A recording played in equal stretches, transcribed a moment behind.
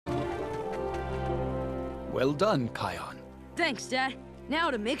Well done, Kion. Thanks, Dad.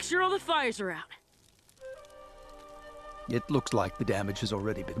 Now to make sure all the fires are out. It looks like the damage has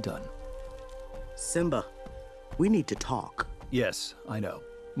already been done. Simba, we need to talk. Yes, I know.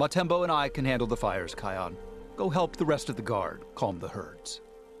 Matembo and I can handle the fires, Kion. Go help the rest of the guard calm the herds.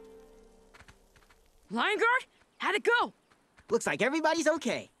 Lion Guard, how'd it go? Looks like everybody's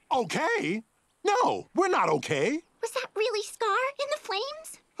okay. Okay? No, we're not okay. Was that really Scar in the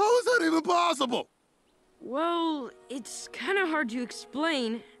flames? How is that even possible? Well, it's kind of hard to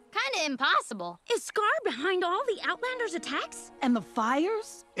explain. Kinda impossible. Is Scar behind all the Outlanders' attacks? And the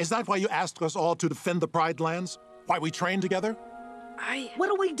fires? Is that why you asked us all to defend the Pride Lands? Why we trained together? What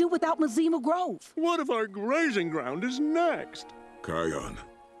do we do without Mizimu Grove? What if our grazing ground is next? Kion,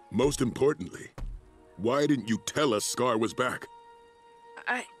 most importantly, why didn't you tell us Scar was back?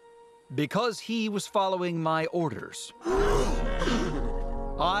 Because he was following my orders.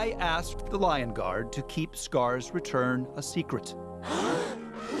 I asked the Lion Guard to keep Scar's return a secret.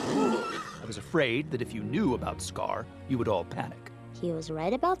 I was afraid that if you knew about Scar, you would all panic. He was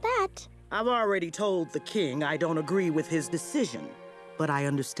right about that. I've already told the king I don't agree with his decision, but I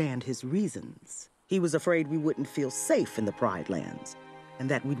understand his reasons. He was afraid we wouldn't feel safe in the Pride Lands, and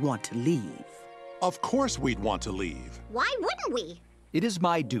that we'd want to leave. Of course we'd want to leave. Why wouldn't we? It is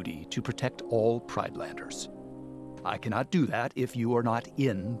my duty to protect all Pridelanders. I cannot do that if you are not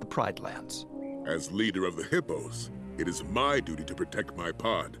in the Pride Lands. As leader of the Hippos, it is my duty to protect my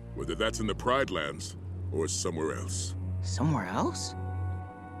pod, whether that's in the Pride Lands or somewhere else. Somewhere else?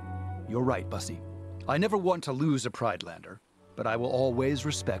 You're right, Bussy. I never want to lose a Pridelander, but I will always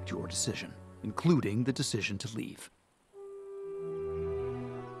respect your decision, including the decision to leave.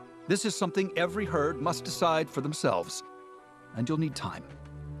 This is something every herd must decide for themselves, and you'll need time.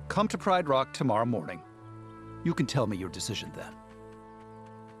 Come to Pride Rock tomorrow morning. You can tell me your decision then.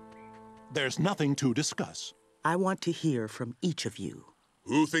 There's nothing to discuss. I want to hear from each of you.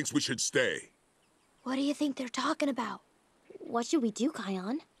 Who thinks we should stay? What do you think they're talking about? What should we do,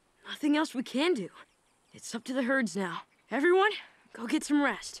 Kion? Nothing else we can do. It's up to the herds now. Everyone, go get some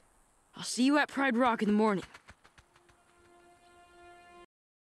rest. I'll see you at Pride Rock in the morning.